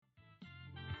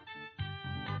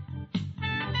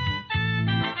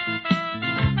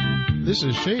This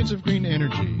is Shades of Green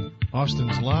Energy,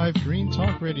 Austin's live green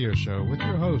talk radio show with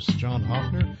your hosts, John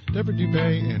Hoffner, Deborah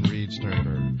Dubay, and Reed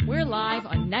Sternberg. We're live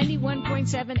on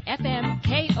 91.7 FM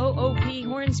KOOP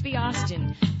Hornsby,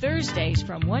 Austin, Thursdays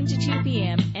from 1 to 2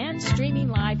 p.m. and streaming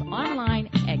live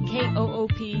online at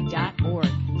koop.org.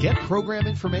 Get program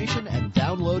information and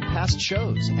download past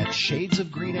shows at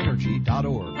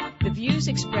shadesofgreenenergy.org. The views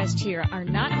expressed here are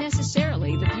not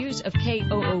necessarily the views of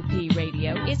KOOP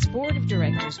Radio, its board of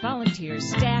directors, volunteers,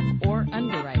 staff, or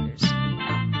underwriters.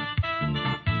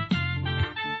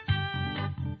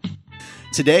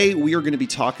 Today, we are going to be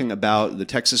talking about the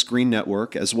Texas Green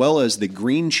Network as well as the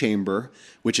Green Chamber,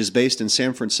 which is based in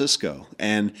San Francisco.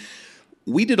 And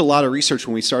we did a lot of research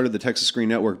when we started the Texas Green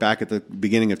Network back at the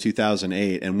beginning of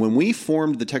 2008. And when we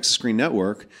formed the Texas Green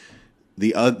Network,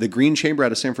 the Green Chamber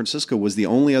out of San Francisco was the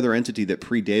only other entity that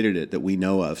predated it that we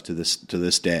know of to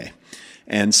this day.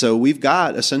 And so we've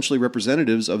got essentially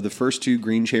representatives of the first two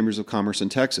Green Chambers of Commerce in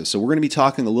Texas. So we're going to be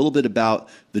talking a little bit about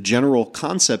the general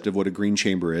concept of what a Green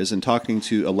Chamber is and talking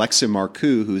to Alexa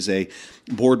Marcoux, who's a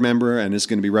board member and is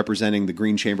going to be representing the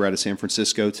Green Chamber out of San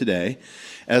Francisco today,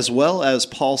 as well as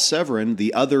Paul Severin,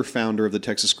 the other founder of the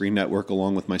Texas Green Network,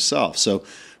 along with myself. So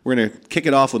we're going to kick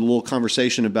it off with a little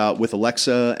conversation with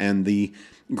Alexa and the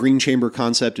Green Chamber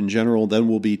concept in general. Then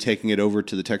we'll be taking it over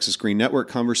to the Texas Green Network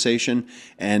conversation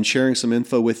and sharing some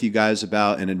info with you guys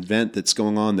about an event that's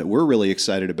going on that we're really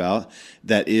excited about.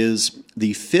 That is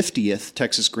the 50th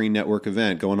Texas Green Network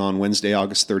event going on Wednesday,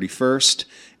 August 31st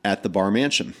at the Bar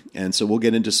Mansion. And so we'll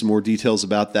get into some more details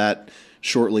about that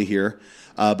shortly here.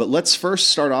 But let's first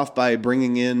start off by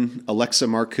bringing in Alexa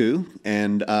Marcoux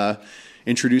and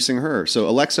introducing her. So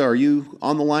Alexa, are you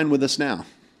on the line with us now?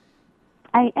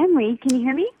 I am, Reed. Can you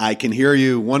hear me? I can hear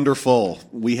you. Wonderful.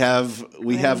 We have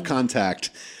contact.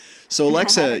 So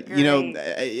Alexa,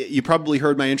 you probably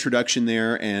heard my introduction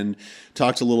there and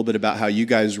talked a little bit about how you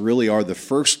guys really are the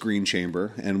first Green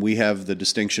Chamber, and we have the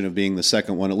distinction of being the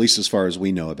second one, at least as far as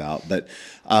we know about. But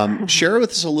share with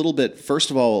us a little bit,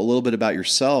 first of all, a little bit about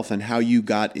yourself and how you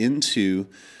got into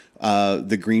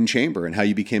the Green Chamber and how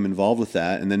you became involved with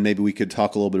that. And then maybe we could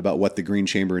talk a little bit about what the Green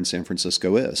Chamber in San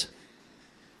Francisco is.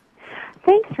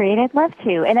 Thanks, Reed. I'd love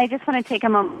to. And I just want to take a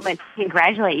moment to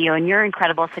congratulate you on your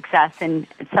incredible success, and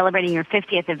celebrating your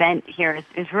 50th event here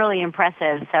is really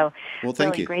impressive. So, well,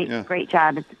 thank really you. Great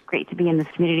job. It's great to be in this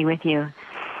community with you.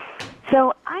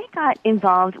 So I got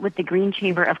involved with the Green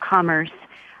Chamber of Commerce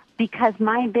because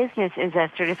my business is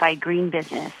a certified green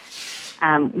business.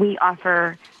 We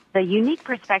offer the unique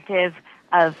perspective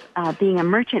of being a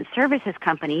merchant services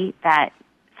company that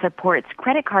supports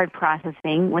credit card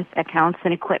processing with accounts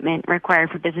and equipment required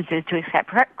for businesses to accept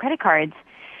credit cards.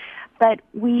 But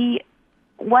we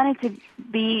wanted to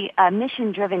be a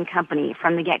mission-driven company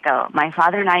from the get-go. My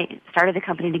father and I started the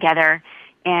company together,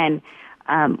 and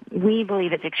we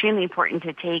believe it's extremely important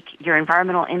to take your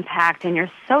environmental impact and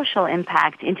your social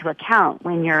impact into account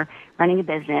when you're running a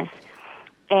business.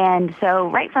 And so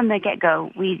right from the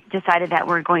get-go, we decided that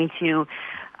we're going to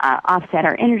offset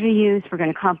our energy use, we're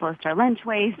going to compost our lunch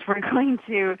waste, we're going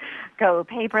to go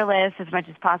paperless as much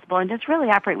as possible, and just really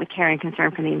operate with care and concern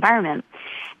for the environment.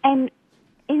 And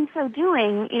in so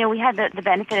doing, we had the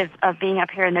benefit of being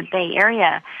up here in the Bay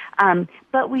Area,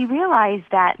 but we realized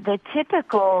that the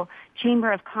typical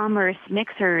Chamber of Commerce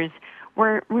mixers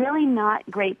were really not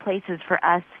great places for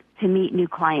us to meet new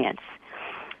clients,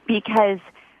 because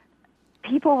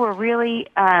people were really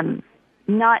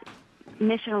not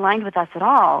mission aligned with us at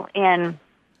all, and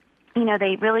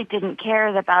they really didn't care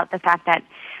about the fact that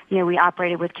we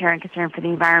operated with care and concern for the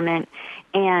environment,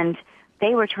 and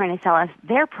they were trying to sell us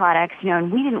their products,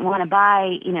 and we didn't want to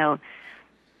buy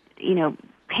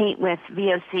paint with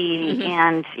VOC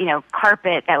and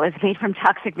carpet that was made from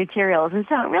toxic materials, and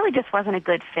so it really just wasn't a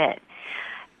good fit.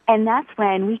 And that's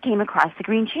when we came across the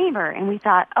Green Chamber, and we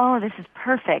thought, oh, this is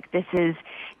perfect. This is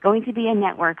going to be a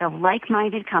network of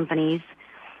like-minded companies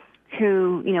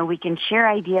who, we can share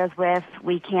ideas with,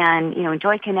 we can,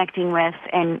 enjoy connecting with,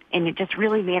 and it just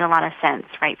really made a lot of sense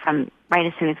right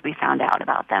as soon as we found out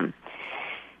about them.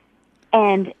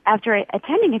 And after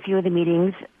attending a few of the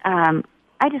meetings,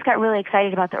 I just got really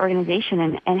excited about the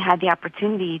organization and had the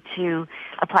opportunity to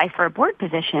apply for a board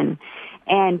position,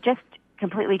 and just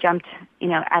completely jumped,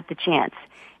 at the chance.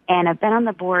 And I've been on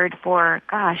the board for,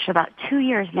 about 2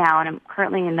 years now, and I'm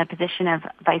currently in the position of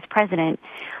vice president.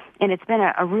 And it's been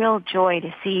a real joy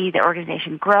to see the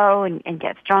organization grow and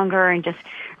get stronger and just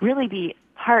really be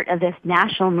part of this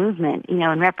national movement,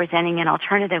 and representing an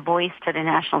alternative voice to the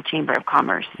National Chamber of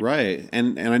Commerce. Right.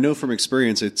 And I know from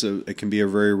experience it can be a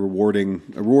very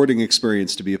rewarding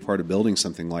experience to be a part of building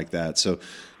something like that. So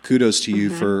kudos to you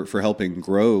for helping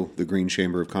grow the Green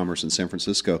Chamber of Commerce in San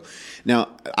Francisco. Now,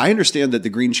 I understand that the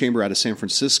Green Chamber out of San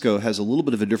Francisco has a little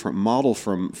bit of a different model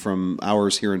from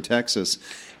ours here in Texas,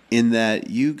 in that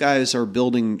you guys are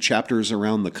building chapters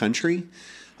around the country.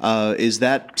 Is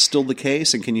that still the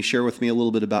case? And can you share with me a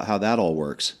little bit about how that all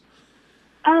works?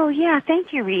 Oh, yeah.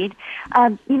 Thank you, Reed.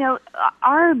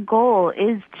 Our goal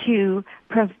is to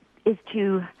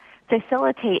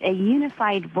facilitate a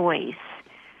unified voice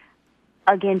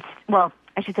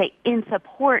in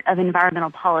support of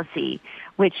environmental policy,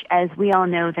 which, as we all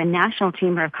know, the National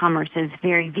Chamber of Commerce is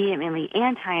very vehemently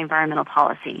anti-environmental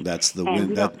policy. That's the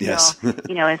win. Yes.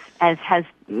 As has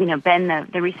been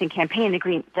the recent campaign,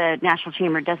 the National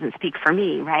Chamber doesn't speak for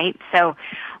me, right? So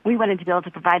we wanted to be able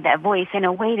to provide that voice, and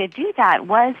a way to do that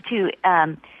was to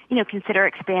consider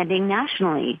expanding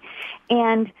nationally.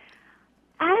 And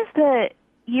as the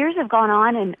years have gone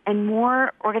on, and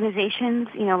more organizations,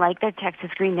 like the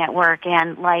Texas Green Network,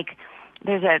 and like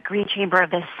there's a Green Chamber of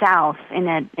the South in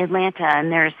Atlanta,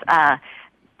 and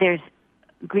there's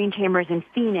green chambers in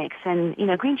Phoenix, and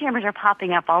green chambers are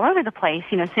popping up all over the place.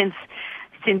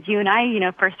 Since you and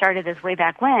I first started this way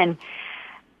back when.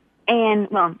 And,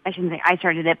 well, I shouldn't say I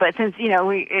started it, but since,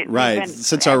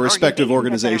 since our respective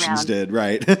organizations did,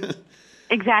 right.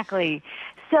 Exactly.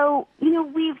 So,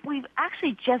 we've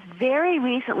actually just very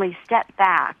recently stepped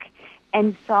back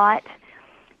and thought,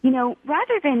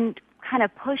 rather than kind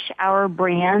of push our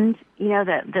brand,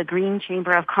 the Green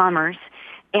Chamber of Commerce,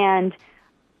 and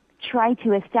try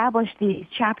to establish these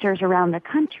chapters around the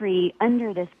country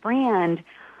under this brand,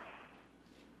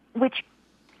 which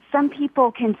some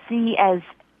people can see as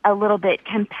a little bit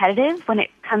competitive when it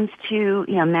comes to,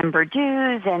 member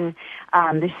dues, and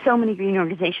there's so many green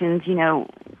organizations,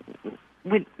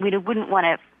 we wouldn't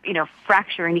want to,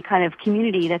 fracture any kind of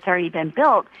community that's already been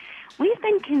built. We've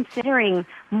been considering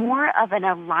more of an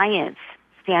alliance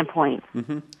standpoint,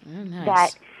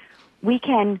 that we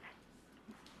can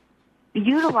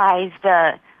utilize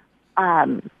the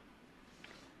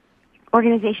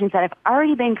organizations that have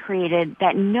already been created,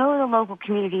 that know the local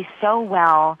community so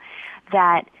well,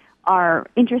 that are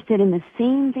interested in the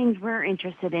same things we're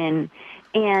interested in,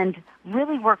 and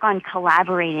really work on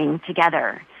collaborating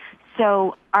together.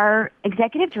 So our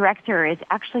executive director is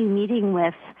actually meeting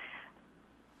with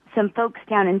some folks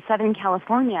down in Southern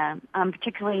California,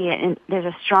 particularly there's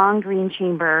a strong green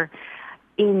chamber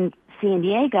in San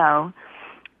Diego,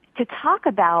 to talk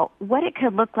about what it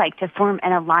could look like to form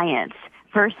an alliance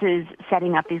versus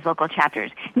setting up these local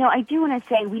chapters. Now, I do want to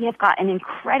say we have got an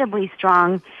incredibly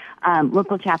strong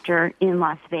local chapter in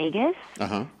Las Vegas,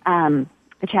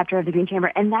 the chapter of the Green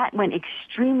Chamber, and that went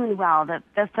extremely well.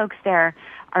 The folks there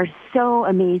are so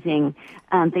amazing.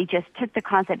 They just took the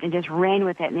concept and just ran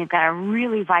with it, and they've got a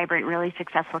really vibrant, really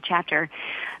successful chapter.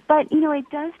 But, it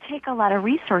does take a lot of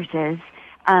resources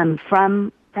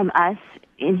from us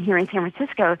here in San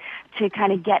Francisco to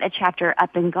kind of get a chapter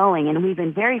up and going. And we've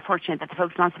been very fortunate that the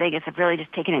folks in Las Vegas have really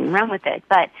just taken it and run with it.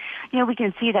 But, we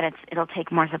can see that it'll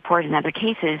take more support in other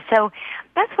cases. So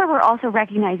that's where we're also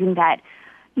recognizing that,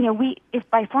 if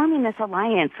by forming this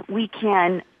alliance, we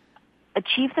can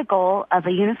achieve the goal of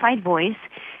a unified voice,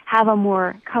 have a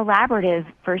more collaborative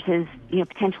versus,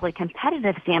 potentially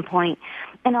competitive standpoint,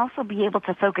 and also be able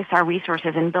to focus our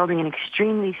resources in building an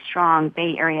extremely strong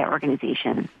Bay Area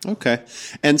organization. Okay.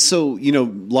 And so,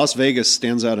 Las Vegas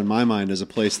stands out in my mind as a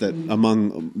place that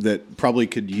that probably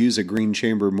could use a green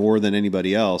chamber more than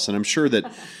anybody else. And I'm sure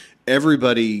that every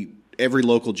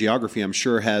local geography, I'm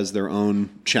sure, has their own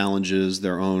challenges,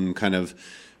 their own kind of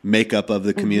makeup of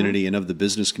the community and of the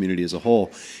business community as a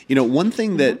whole. One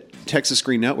thing that Texas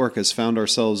Green Network has found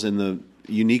ourselves in the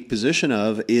unique position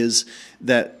of is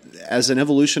that as an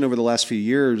evolution over the last few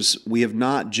years, we have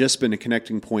not just been a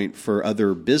connecting point for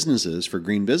other businesses, for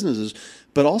green businesses,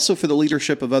 but also for the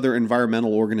leadership of other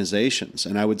environmental organizations.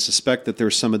 And I would suspect that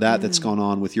there's some of that that's gone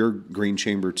on with your Green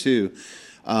Chamber too.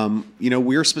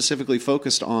 We're specifically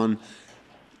focused on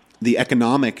the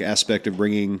economic aspect of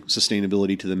bringing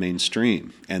sustainability to the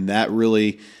mainstream. And that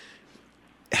really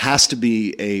has to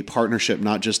be a partnership,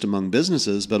 not just among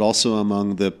businesses, but also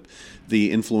among the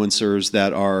influencers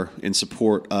that are in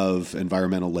support of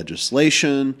environmental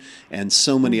legislation and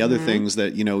so many other things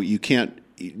that, you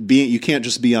can't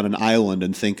just be on an island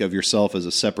and think of yourself as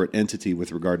a separate entity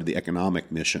with regard to the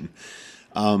economic mission.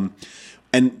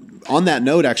 And on that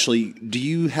note, actually, do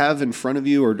you have in front of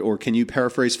you, or can you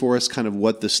paraphrase for us kind of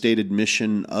what the stated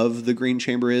mission of the Green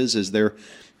Chamber is? Is there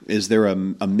Is there a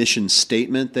mission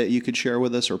statement that you could share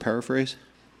with us or paraphrase?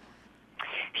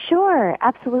 Sure,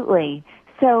 absolutely.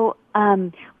 So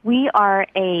we are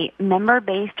a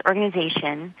member-based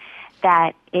organization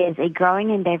that is a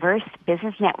growing and diverse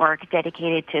business network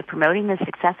dedicated to promoting the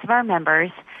success of our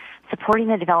members, supporting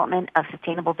the development of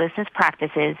sustainable business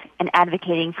practices, and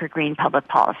advocating for green public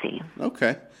policy.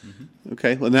 Okay. Mm-hmm.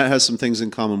 Okay. Well, that has some things in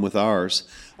common with ours.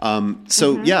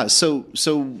 So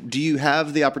do you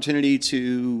have the opportunity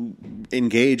to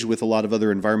engage with a lot of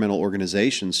other environmental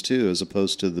organizations too, as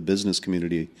opposed to the business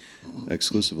community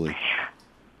exclusively?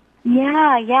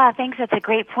 Yeah, thanks. That's a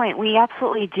great point. We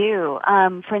absolutely do.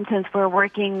 For instance, we're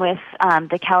working with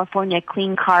the California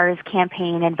Clean Cars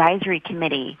Campaign Advisory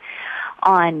Committee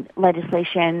on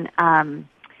legislation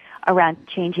around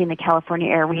changing the California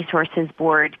Air Resources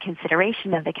Board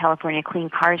consideration of the California Clean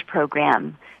Cars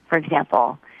program, for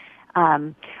example.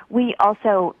 We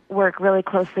also work really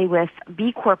closely with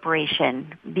B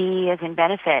Corporation, B as in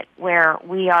benefit, where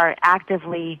we are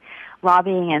actively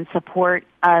lobbying in support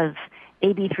of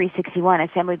AB 361,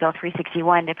 Assembly Bill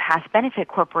 361, to pass benefit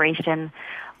corporation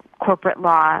corporate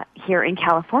law here in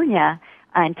California,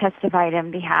 and testified on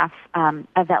behalf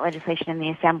of that legislation in the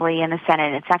Assembly and the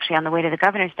Senate. It's actually on the way to the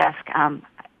governor's desk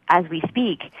as we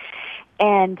speak.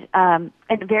 And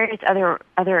various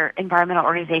other environmental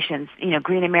organizations,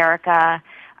 Green America.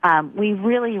 We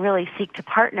really seek to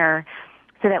partner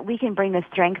so that we can bring the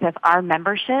strength of our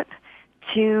membership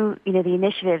to the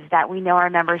initiatives that we know our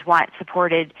members want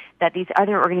supported, that these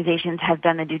other organizations have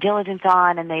done the due diligence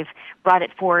on, and they've brought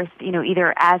it forth,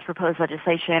 either as proposed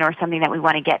legislation or something that we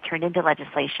want to get turned into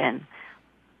legislation.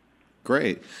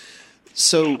 Great.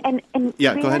 So, and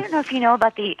yeah, go ahead. I don't know if you know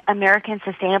about the American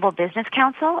Sustainable Business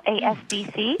Council,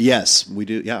 ASBC. Yes, we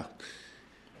do. Yeah.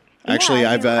 Actually,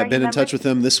 I've been in touch with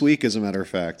them this week, as a matter of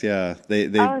fact. Yeah,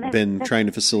 they've been trying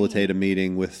to facilitate a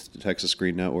meeting with the Texas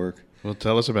Green Network. Well,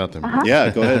 tell us about them. Uh-huh. Yeah,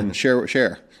 go ahead and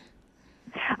share.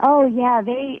 Oh, yeah,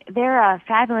 they're a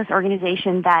fabulous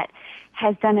organization that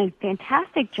has done a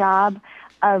fantastic job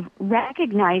of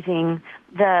recognizing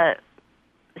the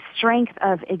strength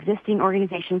of existing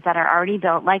organizations that are already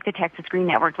built, like the Texas Green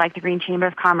Network, like the Green Chamber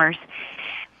of Commerce,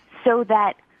 so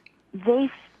that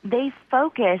they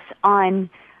focus on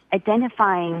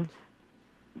identifying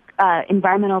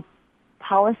environmental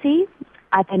policy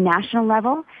at the national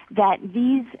level that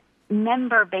these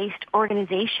member-based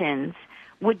organizations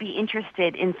would be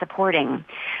interested in supporting.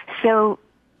 So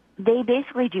they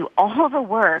basically do all the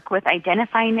work with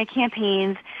identifying the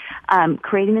campaigns,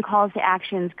 creating the calls to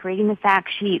actions, creating the fact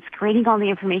sheets, creating all the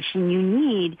information you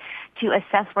need to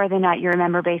assess whether or not your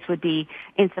member base would be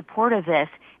in support of this.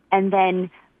 And then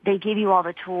they give you all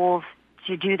the tools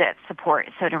to do that support,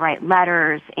 so to write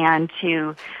letters and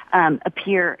to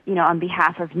appear, on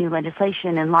behalf of new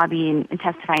legislation and lobby and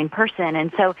testify in person.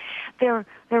 And so they're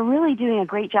really doing a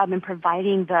great job in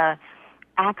providing the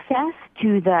access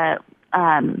to the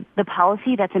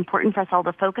policy that's important for us all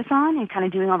to focus on, and kind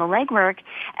of doing all the legwork,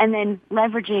 and then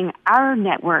leveraging our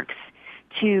networks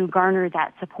to garner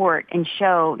that support and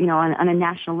show, on a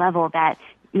national level that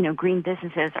green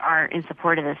businesses are in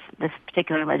support of this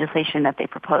particular legislation that they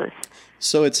propose.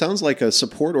 So it sounds like a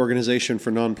support organization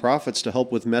for nonprofits to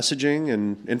help with messaging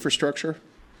and infrastructure?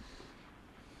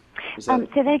 Say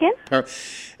that again?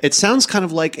 It sounds kind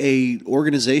of like a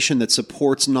organization that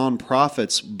supports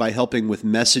nonprofits by helping with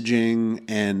messaging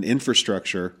and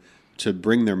infrastructure to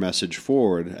bring their message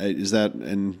forward. Is that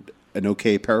an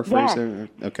okay paraphrase? Yes.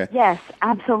 Okay. Yes,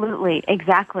 absolutely.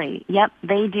 Exactly. Yep.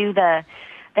 They do the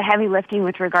heavy lifting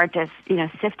with regard to,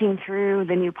 sifting through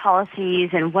the new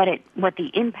policies and what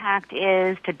the impact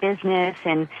is to business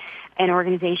and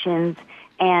organizations.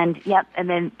 And and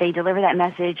then they deliver that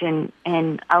message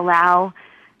and allow,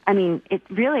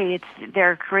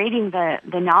 they're creating the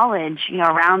knowledge,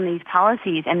 around these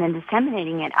policies and then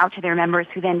disseminating it out to their members,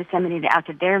 who then disseminate it out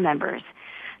to their members.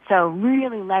 So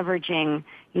really leveraging,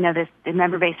 the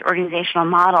member-based organizational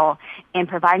model and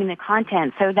providing the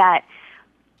content so that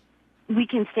we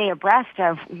can stay abreast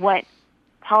of what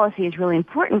policy is really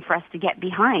important for us to get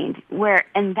behind,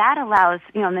 and that allows,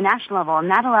 on the national level, and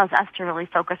that allows us to really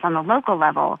focus on the local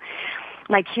level.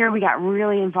 Like here, we got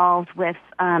really involved with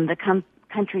the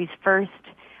country's first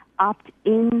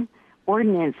opt-in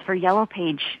ordinance for Yellow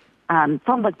Page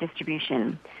phone book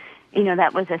distribution.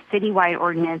 That was a citywide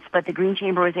ordinance, but the Green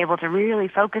Chamber was able to really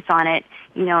focus on it,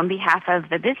 on behalf of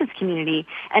the business community,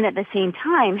 and at the same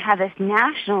time have this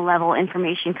national level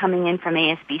information coming in from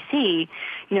ASBC,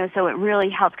 so it really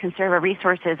helped conserve our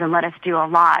resources and let us do a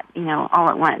lot, all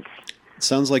at once.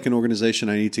 Sounds like an organization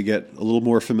I need to get a little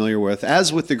more familiar with,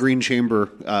 as with the Green Chamber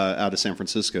out of San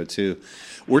Francisco, too.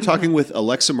 We're talking with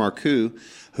Alexa Marcoux,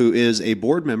 who is a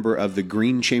board member of the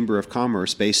Green Chamber of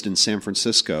Commerce based in San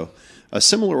Francisco, a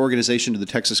similar organization to the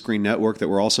Texas Green Network that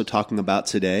we're also talking about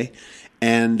today.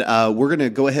 And we're going to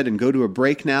go ahead and go to a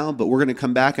break now, but we're going to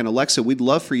come back. And Alexa, we'd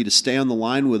love for you to stay on the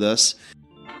line with us.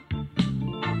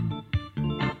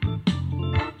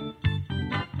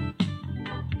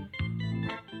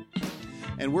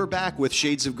 And we're back with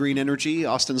Shades of Green Energy,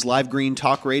 Austin's live green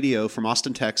talk radio from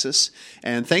Austin, Texas.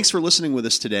 And thanks for listening with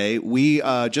us today. We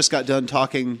just got done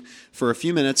talking for a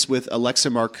few minutes with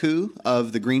Alexa Marcoux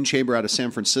of the Green Chamber out of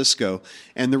San Francisco.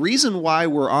 And the reason why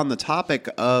we're on the topic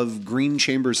of Green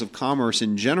Chambers of Commerce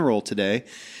in general today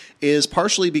is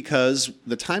partially because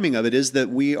the timing of it is that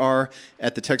we are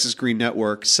at the Texas Green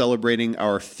Network celebrating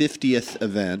our 50th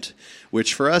event,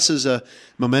 which for us is a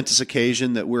momentous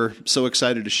occasion that we're so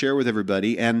excited to share with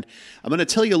everybody. And I'm going to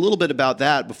tell you a little bit about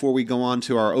that before we go on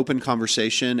to our open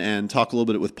conversation and talk a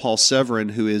little bit with Paul Severin,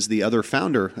 who is the other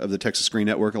founder of the Texas Green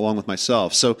Network, along with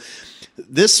myself. So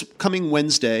this coming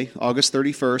Wednesday, August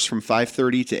 31st, from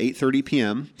 5:30 to 8:30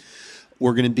 p.m.,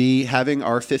 we're going to be having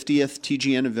our 50th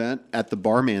TGN event at the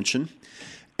Bar Mansion.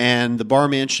 And the Bar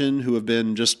Mansion, who have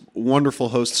been just wonderful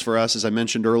hosts for us, as I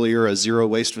mentioned earlier, a zero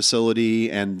waste facility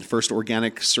and first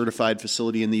organic certified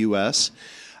facility in the U.S.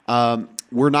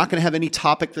 We're not going to have any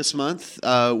topic this month.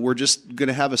 We're just going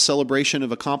to have a celebration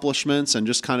of accomplishments and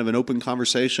just kind of an open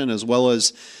conversation, as well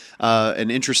as an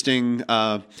interesting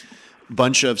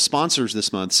bunch of sponsors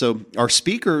this month. So our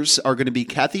speakers are going to be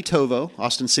Kathy Tovo,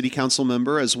 Austin City Council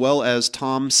member, as well as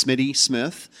Tom Smitty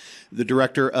Smith, the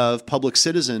director of Public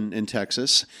Citizen in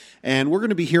Texas. And we're going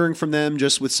to be hearing from them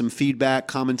just with some feedback,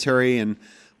 commentary, and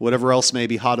whatever else may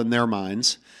be hot in their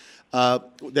minds.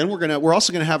 Then we're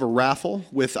also going to have a raffle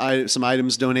with some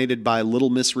items donated by Little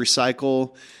Miss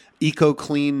Recycle, Eco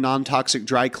Clean, non-toxic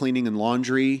dry cleaning and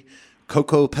laundry,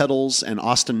 Cocoa Petals, and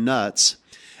Austin Nuts.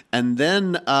 And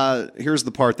then here's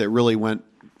the part that really went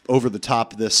over the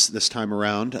top this time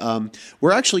around.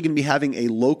 We're actually going to be having a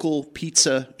local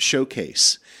pizza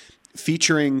showcase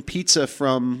featuring pizza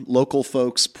from local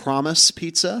folks Promise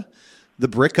Pizza, The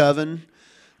Brick Oven,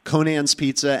 Conan's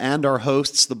Pizza, and our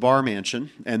hosts, the Bar Mansion.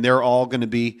 And they're all going to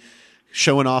be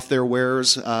showing off their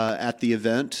wares at the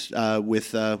event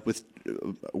with a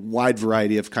wide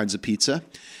variety of kinds of pizza.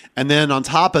 And then on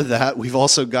top of that, we've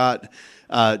also got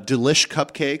Delish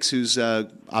Cupcakes, who's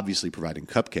obviously providing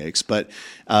cupcakes, but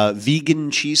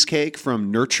vegan cheesecake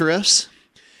from Nurturus,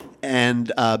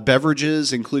 and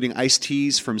beverages including iced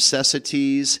teas from Sessa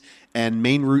Teas and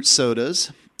Main Root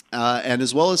sodas, and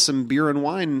as well as some beer and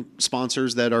wine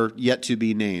sponsors that are yet to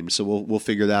be named. So we'll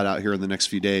figure that out here in the next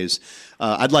few days.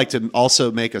 I'd like to also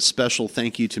make a special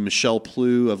thank you to Michelle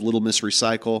Plew of Little Miss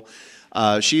Recycle.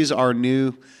 She's our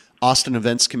new Austin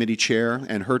Events Committee chair,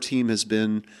 and her team has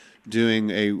been doing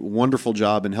a wonderful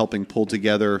job in helping pull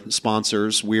together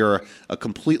sponsors. We are a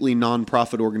completely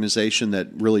nonprofit organization that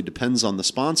really depends on the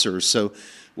sponsors. So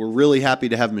we're really happy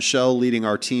to have Michelle leading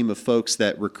our team of folks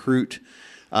that recruit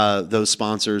those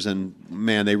sponsors. And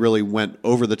man, they really went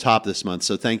over the top this month.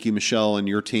 So thank you, Michelle, and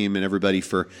your team and everybody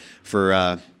for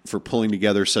pulling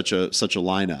together such a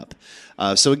lineup.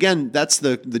 So again, that's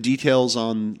the details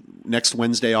on next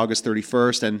Wednesday, August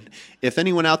 31st. And if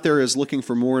anyone out there is looking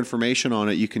for more information on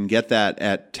it, you can get that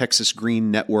at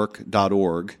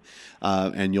texasgreennetwork.org,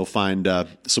 and you'll find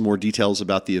some more details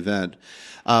about the event.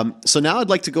 So now I'd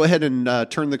like to go ahead and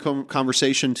turn the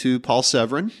conversation to Paul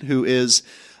Severin, who is,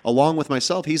 along with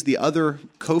myself, he's the other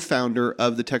co-founder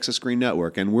of the Texas Green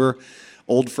Network. And we're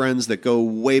old friends that go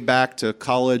way back to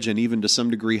college and even to some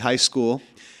degree high school.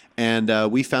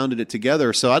 And we founded it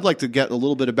together. So I'd like to get a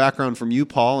little bit of background from you,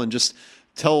 Paul, and just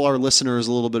tell our listeners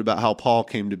a little bit about how Paul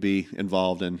came to be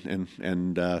involved and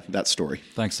that story.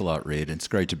 Thanks a lot, Reed. It's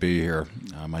great to be here.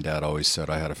 My dad always said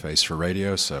I had a face for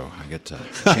radio, so I get a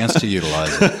chance to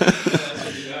utilize it.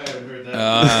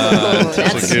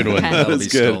 That's a good one. That'll be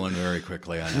good. Stolen very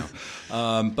quickly, I know.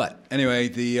 But anyway,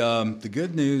 the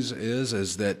good news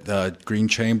is that the Green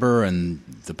Chamber and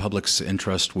the public's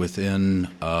interest within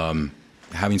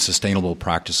having sustainable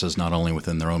practices not only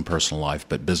within their own personal life,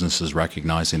 but businesses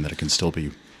recognizing that it can still be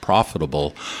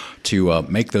profitable to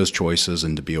make those choices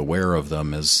and to be aware of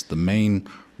them is the main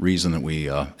reason that we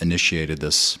initiated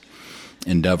this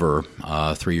endeavor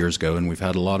 3 years ago. And we've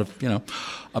had a lot of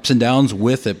ups and downs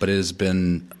with it, but it has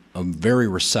been a very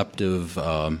receptive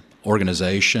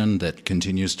organization that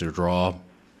continues to draw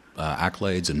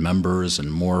accolades and members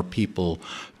and more people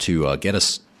to get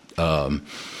us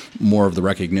more of the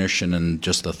recognition and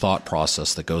just the thought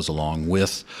process that goes along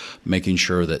with making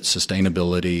sure that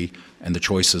sustainability and the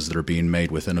choices that are being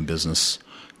made within a business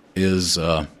is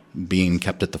being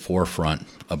kept at the forefront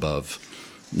above,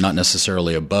 not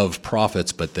necessarily above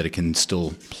profits, but that it can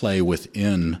still play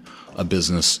within a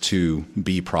business to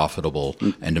be profitable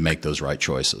and to make those right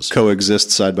choices.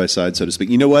 Coexist side by side, so to speak.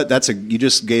 You know what? You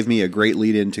just gave me a great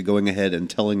lead into going ahead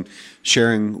and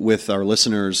sharing with our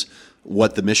listeners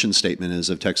what the mission statement is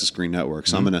of Texas Green Network.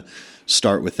 So I'm going to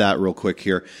start with that real quick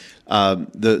here.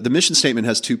 The mission statement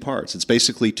has two parts. It's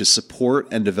basically to support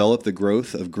and develop the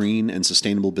growth of green and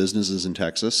sustainable businesses in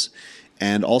Texas,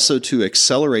 and also to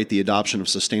accelerate the adoption of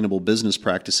sustainable business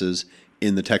practices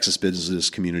in the Texas business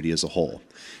community as a whole.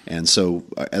 And so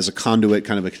as a conduit,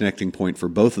 kind of a connecting point for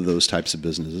both of those types of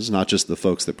businesses, not just the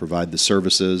folks that provide the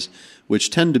services,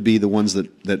 which tend to be the ones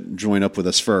that join up with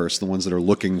us first, the ones that are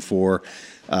looking for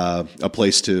a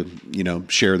place to,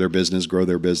 share their business, grow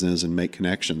their business, and make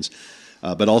connections.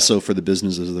 But also for the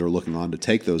businesses that are looking on to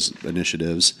take those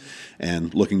initiatives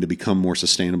and looking to become more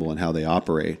sustainable in how they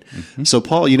operate. Mm-hmm. So,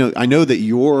 Paul, I know that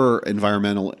your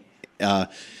environmental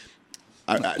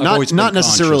not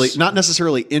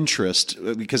necessarily interest,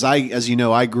 because as you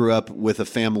know, I grew up with a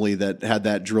family that had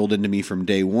that drilled into me from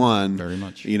day one. Very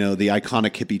much. The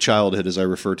iconic hippie childhood, as I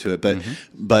refer to it.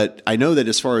 But I know that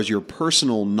as far as your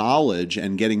personal knowledge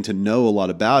and getting to know a lot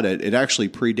about it, it actually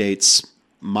predates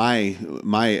my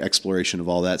exploration of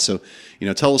all that. So,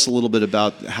 tell us a little bit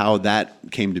about how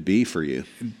that came to be for you.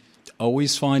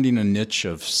 Always finding a niche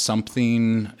of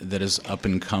something that is up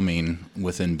and coming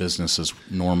within businesses.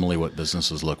 Normally what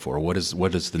businesses look for. What is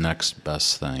the next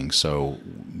best thing? So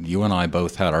you and I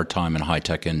both had our time in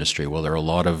high-tech industry. Well, there are a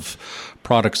lot of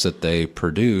products that they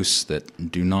produce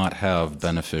that do not have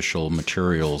beneficial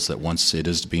materials that once it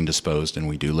is being disposed, and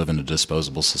we do live in a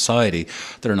disposable society,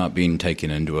 that are not being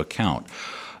taken into account.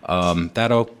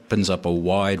 That opens up a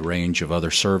wide range of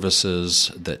other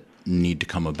services that need to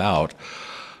come about.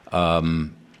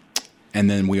 And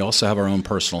then we also have our own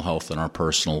personal health and our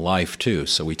personal life too.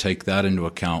 So we take that into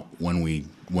account when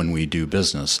we do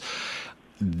business.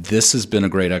 This has been a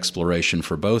great exploration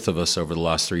for both of us over the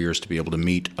last 3 years to be able to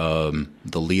meet the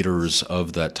leaders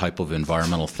of that type of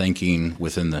environmental thinking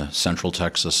within the Central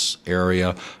Texas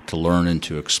area, to learn and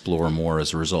to explore more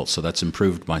as a result. So that's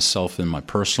improved myself in my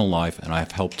personal life, and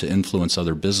I've helped to influence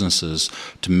other businesses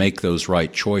to make those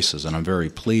right choices. And I'm very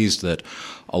pleased that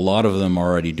a lot of them are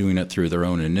already doing it through their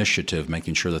own initiative,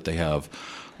 making sure that they have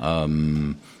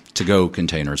to-go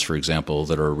containers, for example,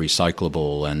 that are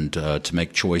recyclable, and to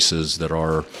make choices that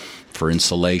are for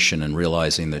insulation, and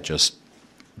realizing that just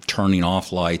turning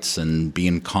off lights and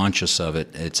being conscious of it,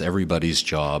 it's everybody's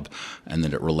job, and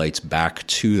that it relates back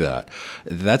to that.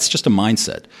 That's just a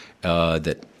mindset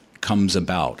that comes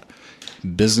about.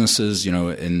 Businesses,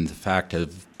 in fact,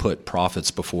 have put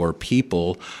profits before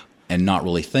people and not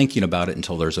really thinking about it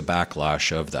until there's a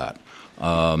backlash of that.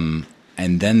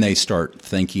 And then they start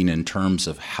thinking in terms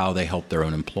of how they help their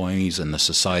own employees and the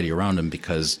society around them,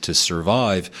 because to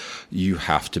survive, you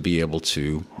have to be able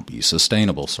to be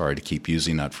sustainable. Sorry to keep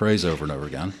using that phrase over and over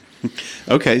again.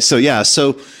 Okay, so yeah.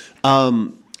 So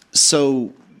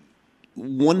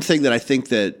one thing that I think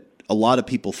that a lot of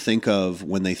people think of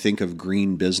when they think of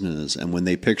green business, and when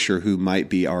they picture who might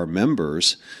be our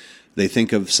members, they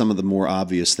think of some of the more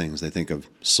obvious things. They think of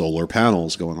solar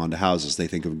panels going onto houses. They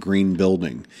think of green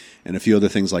building and a few other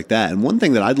things like that. And one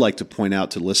thing that I'd like to point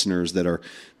out to listeners that are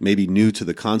maybe new to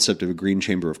the concept of a Green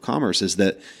Chamber of Commerce is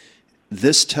that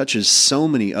this touches so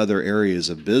many other areas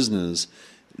of business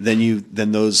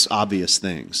than those obvious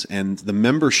things. And the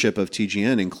membership of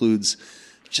TGN includes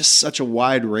just such a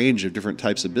wide range of different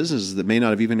types of businesses that may not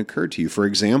have even occurred to you. For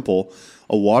example,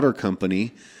 a water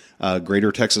company,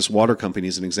 Greater Texas Water Company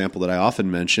is an example that I often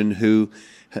mention, who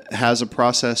has a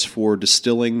process for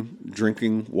distilling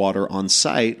drinking water on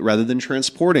site rather than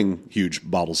transporting huge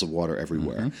bottles of water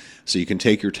everywhere. Mm-hmm. So you can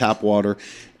take your tap water.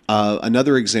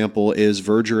 Another example is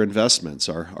Verger Investments,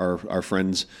 our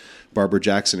friends Barbara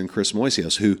Jackson and Chris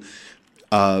Moisios, who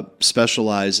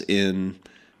specialize in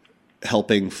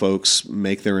helping folks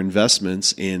make their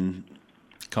investments in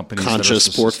companies,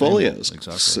 conscious portfolios,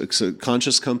 exactly.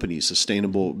 Conscious companies,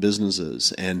 sustainable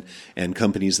businesses, and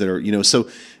companies that are, so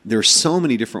there's so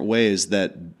many different ways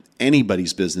that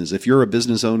anybody's business, if you're a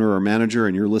business owner or manager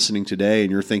and you're listening today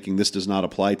and you're thinking this does not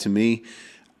apply to me,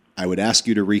 I would ask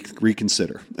you to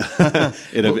reconsider.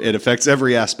 It affects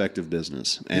every aspect of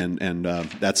business, and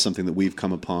that's something that we've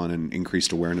come upon and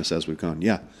increased awareness as we've gone.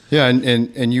 Yeah,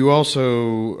 and you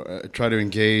also try to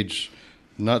engage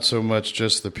not so much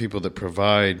just the people that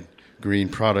provide green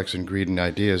products and green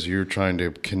ideas. You're trying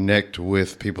to connect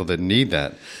with people that need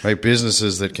that, right?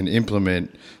 Businesses that can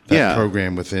implement that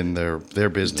program within their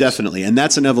business. Definitely. And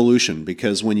that's an evolution,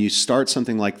 because when you start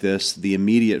something like this, the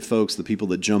immediate folks, the people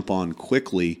that jump on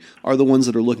quickly, are the ones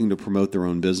that are looking to promote their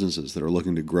own businesses, that are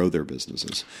looking to grow their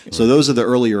businesses. Right. So those are the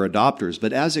earlier adopters.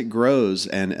 But as it grows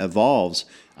and evolves,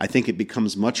 I think it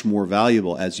becomes much more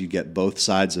valuable as you get both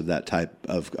sides of that type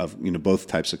of both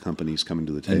types of companies coming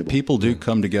to the table. And people do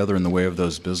come together in the way of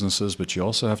those businesses, but you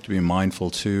also have to be mindful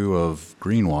too of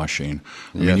greenwashing.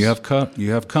 I mean,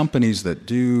 you have companies that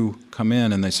do come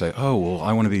in and they say, "Oh, well,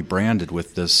 I want to be branded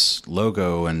with this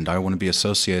logo and I want to be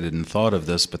associated and thought of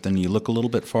this." But then you look a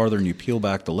little bit farther and you peel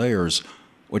back the layers.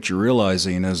 What you're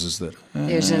realizing is that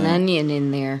there's an onion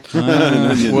in there. Well,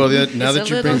 now that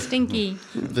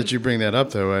you bring that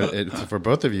up, though, for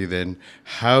both of you, then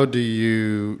how do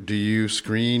you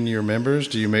screen your members?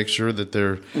 Do you make sure that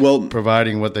they're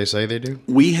providing what they say they do?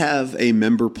 We have a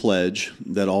member pledge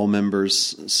that all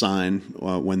members sign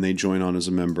when they join on as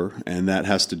a member, and that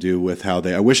has to do with how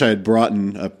they. I wish I had brought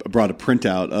a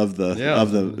printout of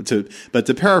the. But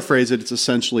to paraphrase it, it's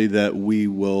essentially that we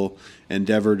will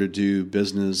endeavor to do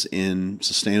business in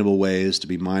sustainable ways, to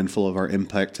be mindful of our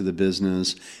impact to the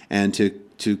business, and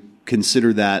to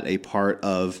consider that a part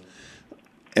of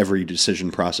every decision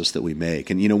process that we make.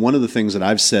 And, one of the things that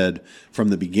I've said from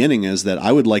the beginning is that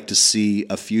I would like to see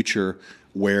a future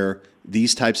where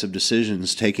these types of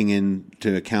decisions, taking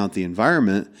into account the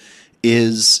environment,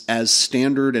 is as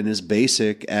standard and as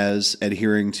basic as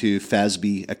adhering to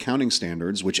FASB accounting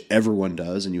standards, which everyone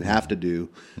does and you have to do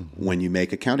when you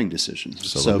make accounting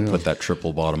decisions. So put that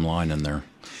triple bottom line in there.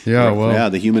 Yeah,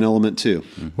 the human element too.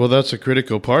 Well, that's a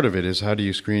critical part of it, is how do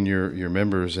you screen your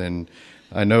members. And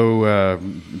I know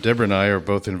Deborah and I are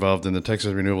both involved in the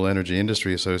Texas Renewable Energy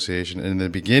Industry Association. And in the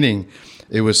beginning,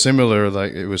 it was similar,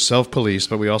 like it was self-policed,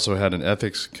 but we also had an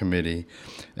ethics committee.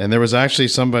 And there was actually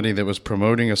somebody that was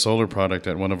promoting a solar product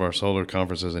at one of our solar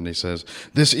conferences, and he says,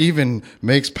 "This even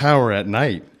makes power at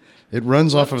night. It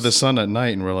runs off of the sun at night."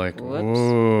 And we're like,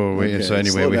 whoa. Okay, and so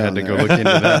anyway, we had to go look into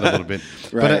that a little bit.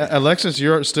 Right. But Alexis,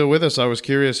 you're still with us. I was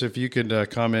curious if you could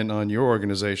comment on your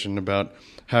organization about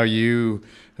how you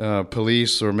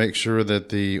police or make sure that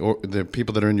the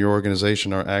people that are in your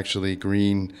organization are actually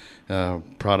green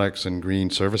products and green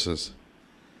services.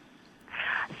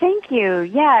 Thank you.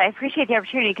 Yeah, I appreciate the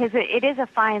opportunity, because it is a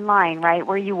fine line, right,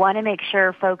 where you want to make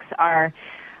sure folks are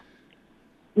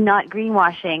not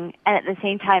greenwashing and at the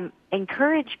same time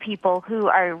encourage people who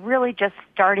are really just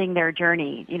starting their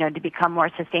journey, to become more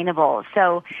sustainable.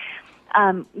 So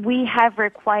we have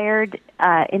required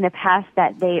in the past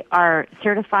that they are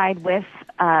certified with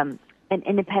an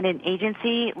independent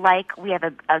agency, like we have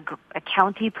a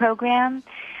county program.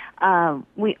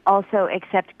 We also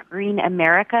accept Green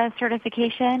America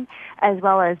certification as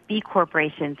well as B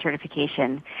Corporation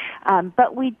certification.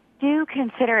 But we do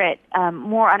consider it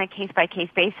more on a case-by-case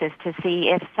basis to see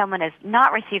if someone has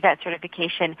not received that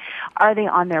certification, are they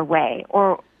on their way?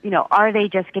 Or, are they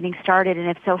just getting started? And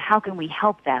if so, how can we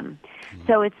help them? Mm-hmm.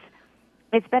 So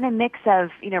it's been a mix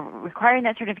of, requiring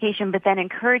that certification, but then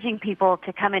encouraging people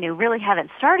to come in who really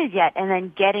haven't started yet, and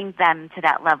then getting them to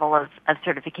that level of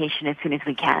certification as soon as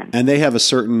we can. And they have a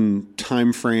certain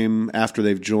time frame after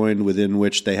they've joined within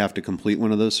which they have to complete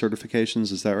one of those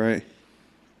certifications. Is that right?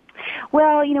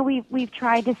 Well, we've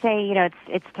tried to say,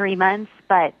 it's 3 months,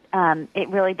 but it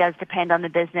really does depend on the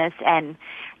business, and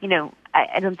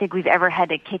I don't think we've ever had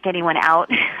to kick anyone out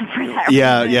for that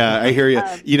reason. Yeah, I hear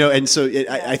you. And so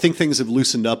I think things have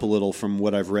loosened up a little from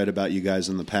what I've read about you guys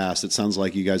in the past. It sounds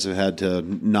like you guys have had to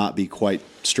not be quite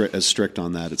as strict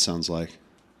on that, it sounds like.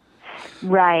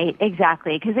 Right,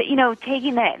 exactly. Because,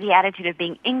 taking the attitude of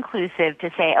being inclusive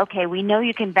to say, okay, we know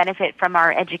you can benefit from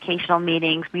our educational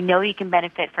meetings. We know you can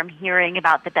benefit from hearing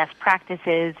about the best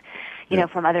practices,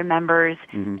 from other members.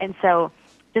 Mm-hmm. And so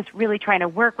just really trying to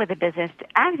work with the business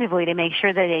actively to make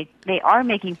sure that they are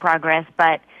making progress,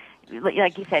 but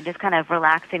like you said, just kind of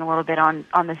relaxing a little bit on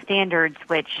the standards,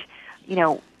 which,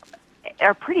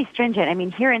 are pretty stringent. I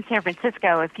mean, here in San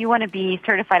Francisco, if you want to be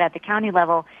certified at the county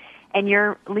level and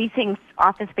you're leasing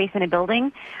office space in a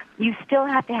building, you still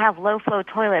have to have low-flow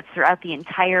toilets throughout the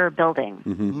entire building.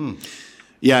 Mm-hmm.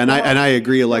 Yeah, and I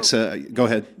agree, Alexa. Go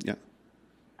ahead. Yeah.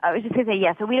 I was just going to say,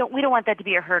 yeah, so we don't want that to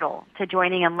be a hurdle to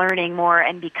joining and learning more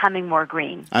and becoming more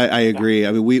green. I agree. Yeah.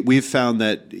 I mean, we've found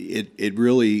that it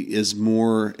really is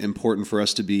more important for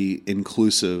us to be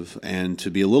inclusive and to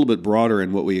be a little bit broader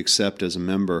in what we accept as a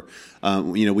member.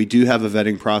 We do have a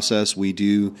vetting process. We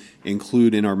do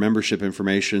include in our membership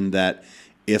information that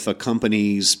if a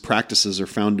company's practices are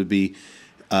found to be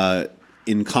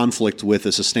in conflict with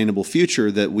a sustainable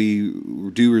future, that we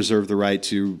do reserve the right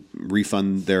to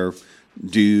refund their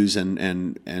dues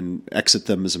and exit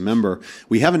them as a member.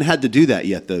 We haven't had to do that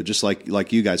yet, though. Just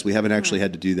like you guys, we haven't actually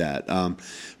had to do that.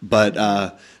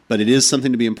 But it is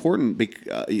something to be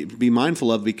be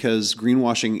mindful of, because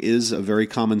greenwashing is a very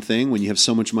common thing when you have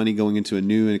so much money going into a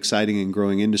new and exciting and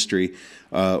growing industry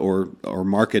or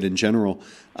market in general.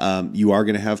 You are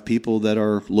going to have people that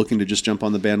are looking to just jump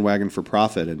on the bandwagon for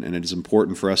profit, and it is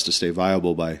important for us to stay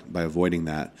viable by avoiding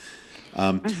that.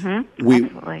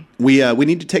 Absolutely. We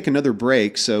need to take another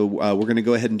break, so we're going to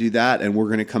go ahead and do that, and we're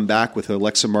going to come back with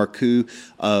Alexa Marcoux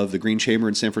of the Green Chamber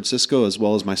in San Francisco, as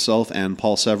well as myself and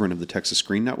Paul Severin of the Texas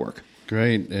Green Network.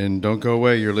 Great, and don't go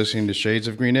away. You're listening to Shades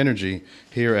of Green Energy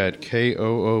here at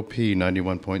KOOP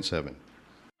 91.7.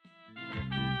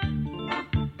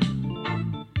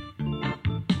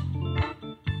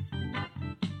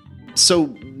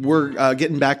 So we're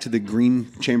getting back to the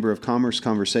Green Chamber of Commerce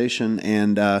conversation,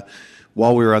 and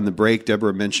while we were on the break,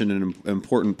 Deborah mentioned an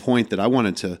important point that I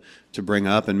wanted to bring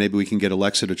up, and maybe we can get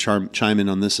Alexa to chime in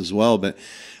on this as well. But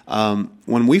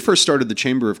when we first started the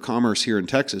Chamber of Commerce here in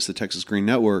Texas, the Texas Green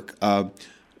Network,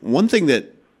 one thing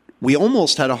that we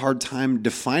almost had a hard time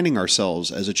defining ourselves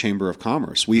as a Chamber of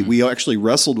Commerce. We actually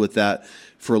wrestled with that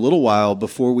for a little while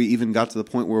before we even got to the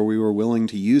point where we were willing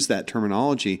to use that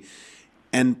terminology.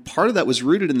 And part of that was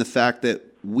rooted in the fact that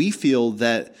we feel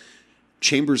that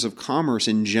chambers of commerce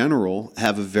in general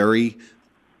have a very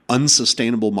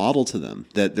unsustainable model to them,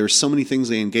 that there's so many things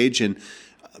they engage in.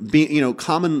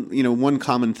 One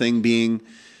common thing being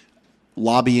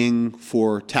lobbying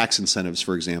for tax incentives,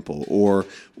 for example, or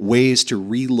ways to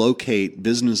relocate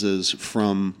businesses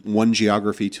from one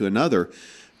geography to another.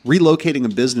 Relocating a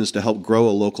business to help grow a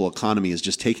local economy is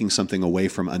just taking something away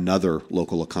from another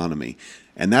local economy.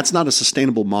 And that's not a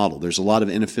sustainable model. There's a lot of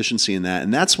inefficiency in that.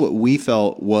 And that's what we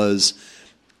felt was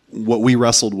what we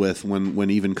wrestled with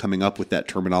when even coming up with that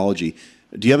terminology.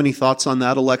 Do you have any thoughts on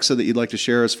that, Alexa, that you'd like to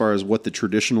share as far as what the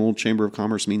traditional Chamber of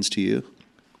Commerce means to you?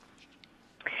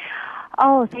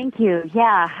 Oh, thank you.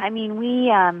 Yeah, I mean, we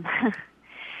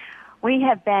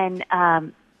have been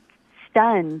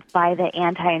stunned by the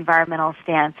anti-environmental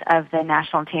stance of the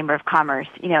National Chamber of Commerce,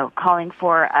 calling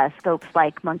for scopes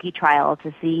like monkey trial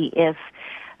to see if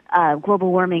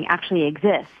global warming actually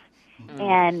exists.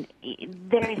 And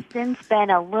there's since been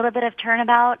a little bit of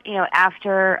turnabout,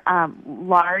 after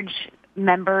large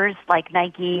members like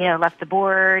Nike, left the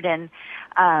board, and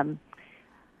some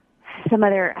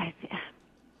other.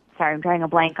 Sorry, I'm drawing a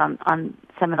blank on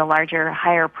some of the larger,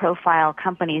 higher-profile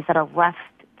companies that have left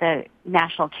the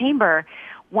National Chamber.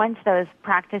 Once those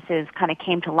practices kind of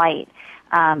came to light,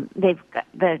 the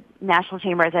National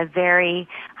Chamber has a very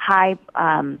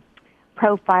high-profile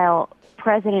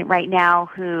president right now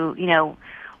who,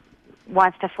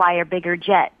 wants to fly a bigger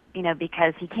jet,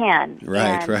 because he can.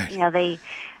 Right, and, right.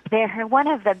 They're one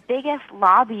of the biggest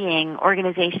lobbying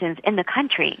organizations in the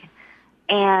country,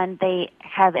 and they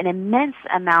have an immense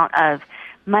amount of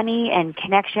money and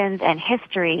connections and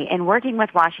history in working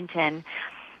with Washington,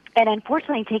 and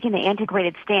unfortunately taking the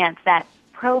antiquated stance that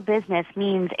pro-business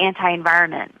means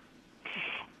anti-environment.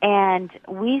 And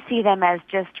we see them as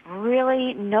just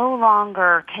really no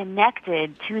longer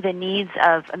connected to the needs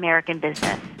of American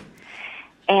business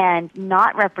and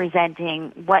not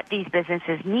representing what these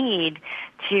businesses need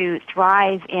to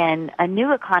thrive in a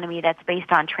new economy that's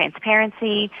based on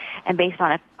transparency and based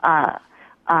on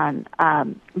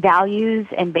values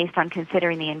and based on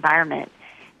considering the environment.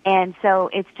 And so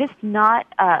it's just not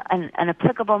an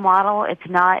applicable model. It's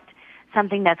not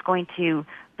something that's going to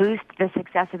boost the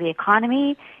success of the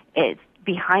economy. It's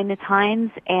behind the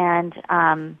times, and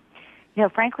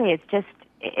frankly,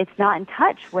 it's not in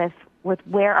touch with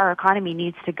where our economy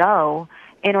needs to go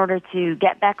in order to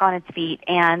get back on its feet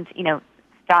and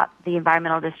stop the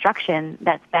environmental destruction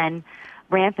that's been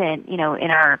rampant in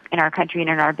our country and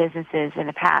in our businesses in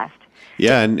the past.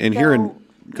 Yeah, and so, here in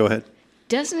go ahead.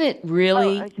 Doesn't it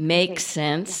really make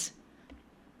sense?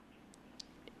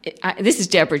 This is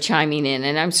Deborah chiming in,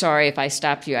 and I'm sorry if I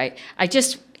stopped you. I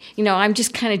just, I'm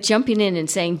just kind of jumping in and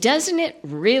saying, doesn't it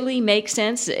really make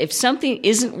sense? If something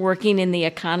isn't working in the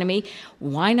economy,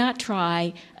 why not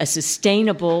try a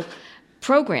sustainable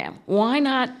program? Why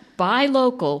not buy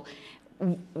local,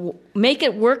 make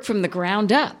it work from the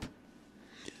ground up?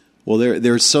 Well,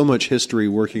 there's so much history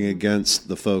working against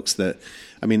the folks that,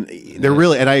 they're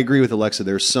really, and I agree with Alexa,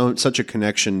 there's such a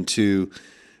connection to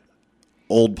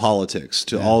old politics,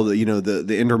 to all the,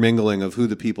 the intermingling of who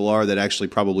the people are that actually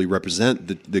probably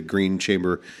represent the Green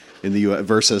Chamber in the U.S.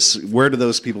 versus where do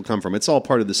those people come from? It's all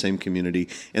part of the same community,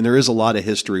 and there is a lot of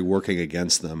history working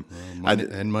against them.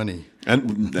 And money.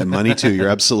 And money, too. You're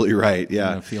absolutely right.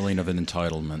 Yeah. And a feeling of an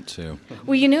entitlement, too.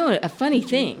 Well, a funny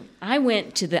thing, I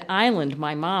went to the island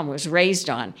my mom was raised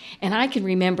on, and I can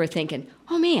remember thinking,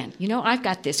 oh, man, I've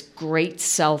got this great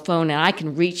cell phone, and I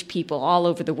can reach people all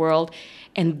over the world.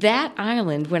 And that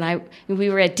island, when we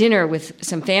were at dinner with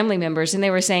some family members, and they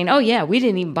were saying, oh, yeah, we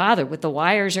didn't even bother with the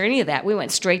wires or any of that. We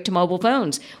went straight to mobile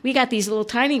phones. We got these little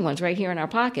tiny ones right here in our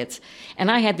pockets. And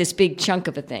I had this big chunk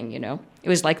of a thing, It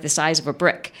was like the size of a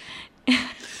brick.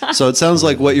 So it sounds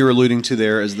like what you're alluding to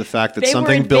there is the fact that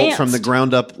something built from the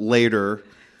ground up later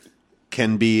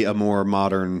can be a more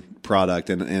modern product.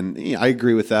 And I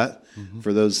agree with that. Mm-hmm.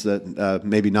 For those that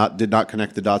maybe did not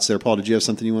connect the dots there. Paul, did you have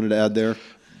something you wanted to add there?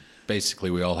 Basically,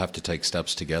 we all have to take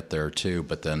steps to get there, too.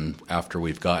 But then after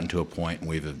we've gotten to a point and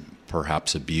we've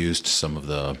perhaps abused some of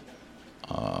the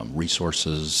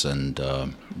resources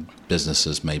and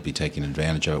businesses may be taking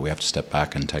advantage of it, we have to step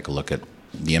back and take a look at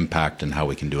the impact and how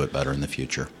we can do it better in the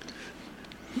future.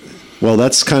 Well,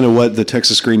 that's kind of what the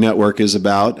Texas Green Network is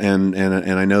about, and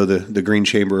I know the Green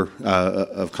Chamber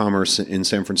of Commerce in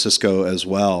San Francisco as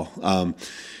well.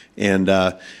 And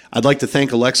I'd like to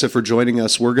thank Alexa for joining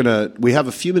us. We have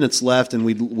a few minutes left, and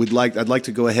I'd like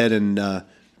to go ahead and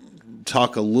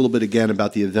talk a little bit again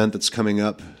about the event that's coming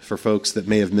up for folks that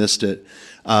may have missed it.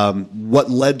 What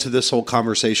led to this whole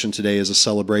conversation today is a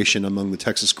celebration among the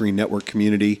Texas Green Network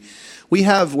community.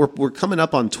 We're coming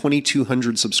up on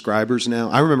 2,200 subscribers now.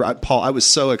 I remember, Paul, I was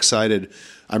so excited.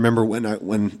 I remember when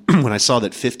I saw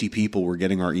that 50 people were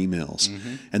getting our emails,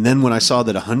 and then when I saw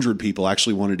that 100 people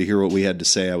actually wanted to hear what we had to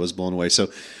say, I was blown away. So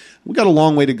we got a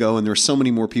long way to go, and there's so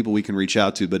many more people we can reach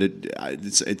out to. But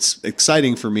it's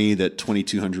exciting for me that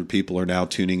 2,200 people are now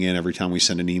tuning in every time we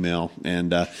send an email.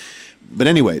 And but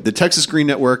anyway, the Texas Green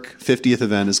Network 50th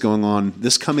event is going on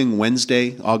this coming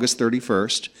Wednesday, August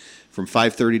 31st. From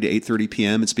 5:30 to 8:30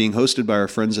 p.m. It's being hosted by our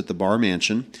friends at the Bar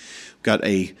Mansion. We've got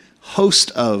a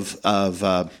host of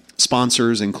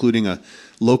sponsors, including a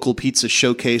local pizza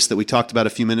showcase that we talked about a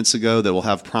few minutes ago that will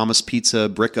have Promise Pizza,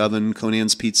 Brick Oven,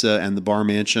 Conan's Pizza, and the Bar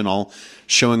Mansion all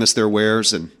showing us their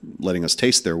wares and letting us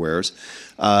taste their wares.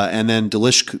 And then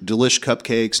Delish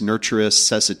Cupcakes, Nurturus,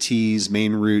 Sessa Teas,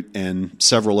 Main Root, and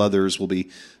several others will be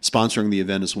sponsoring the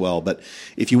event as well. But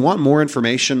if you want more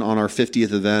information on our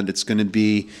 50th event, it's going to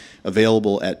be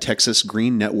available at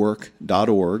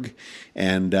texasgreennetwork.org.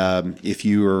 And if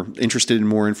you are interested in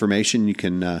more information, you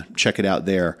can check it out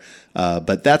there.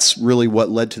 But that's really what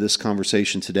led to this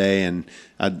conversation today. And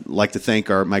I'd like to thank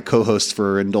my co-hosts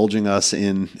for indulging us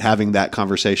in having that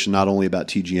conversation, not only about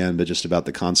TGN, but just about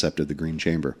the concept of the Green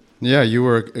Chamber. Yeah, you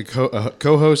were a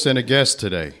co-host and a guest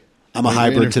today. I'm a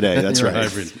hybrid today. That's right.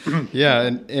 Hybrid.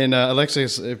 Yeah, and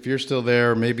Alexis, if you're still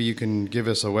there, maybe you can give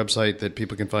us a website that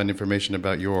people can find information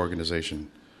about your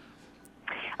organization.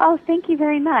 Oh, thank you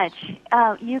very much.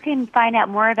 You can find out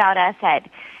more about us at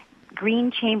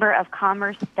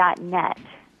greenchamberofcommerce.net.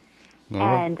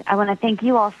 And I want to thank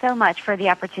you all so much for the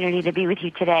opportunity to be with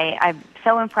you today. I'm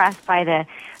so impressed by the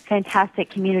fantastic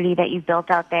community that you've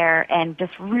built out there, and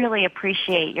just really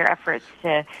appreciate your efforts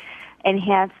to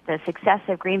enhance the success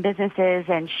of green businesses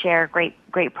and share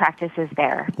great practices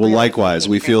there. Well, likewise,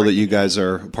 we feel that you guys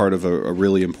are part of a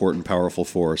really important, powerful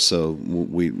force. So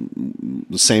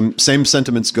the same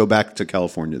sentiments go back to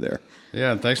California there.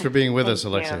 Yeah, and thanks for being with us,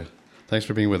 Alexa. You. Thanks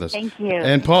for being with us. Thank you.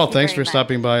 And Paul, Thank thanks you for very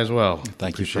stopping by as well.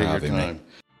 Thank you for having me.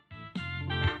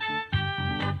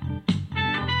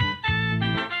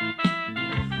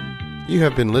 You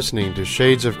have been listening to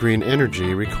Shades of Green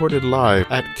Energy, recorded live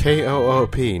at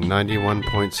KOOP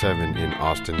 91.7 in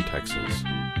Austin, Texas.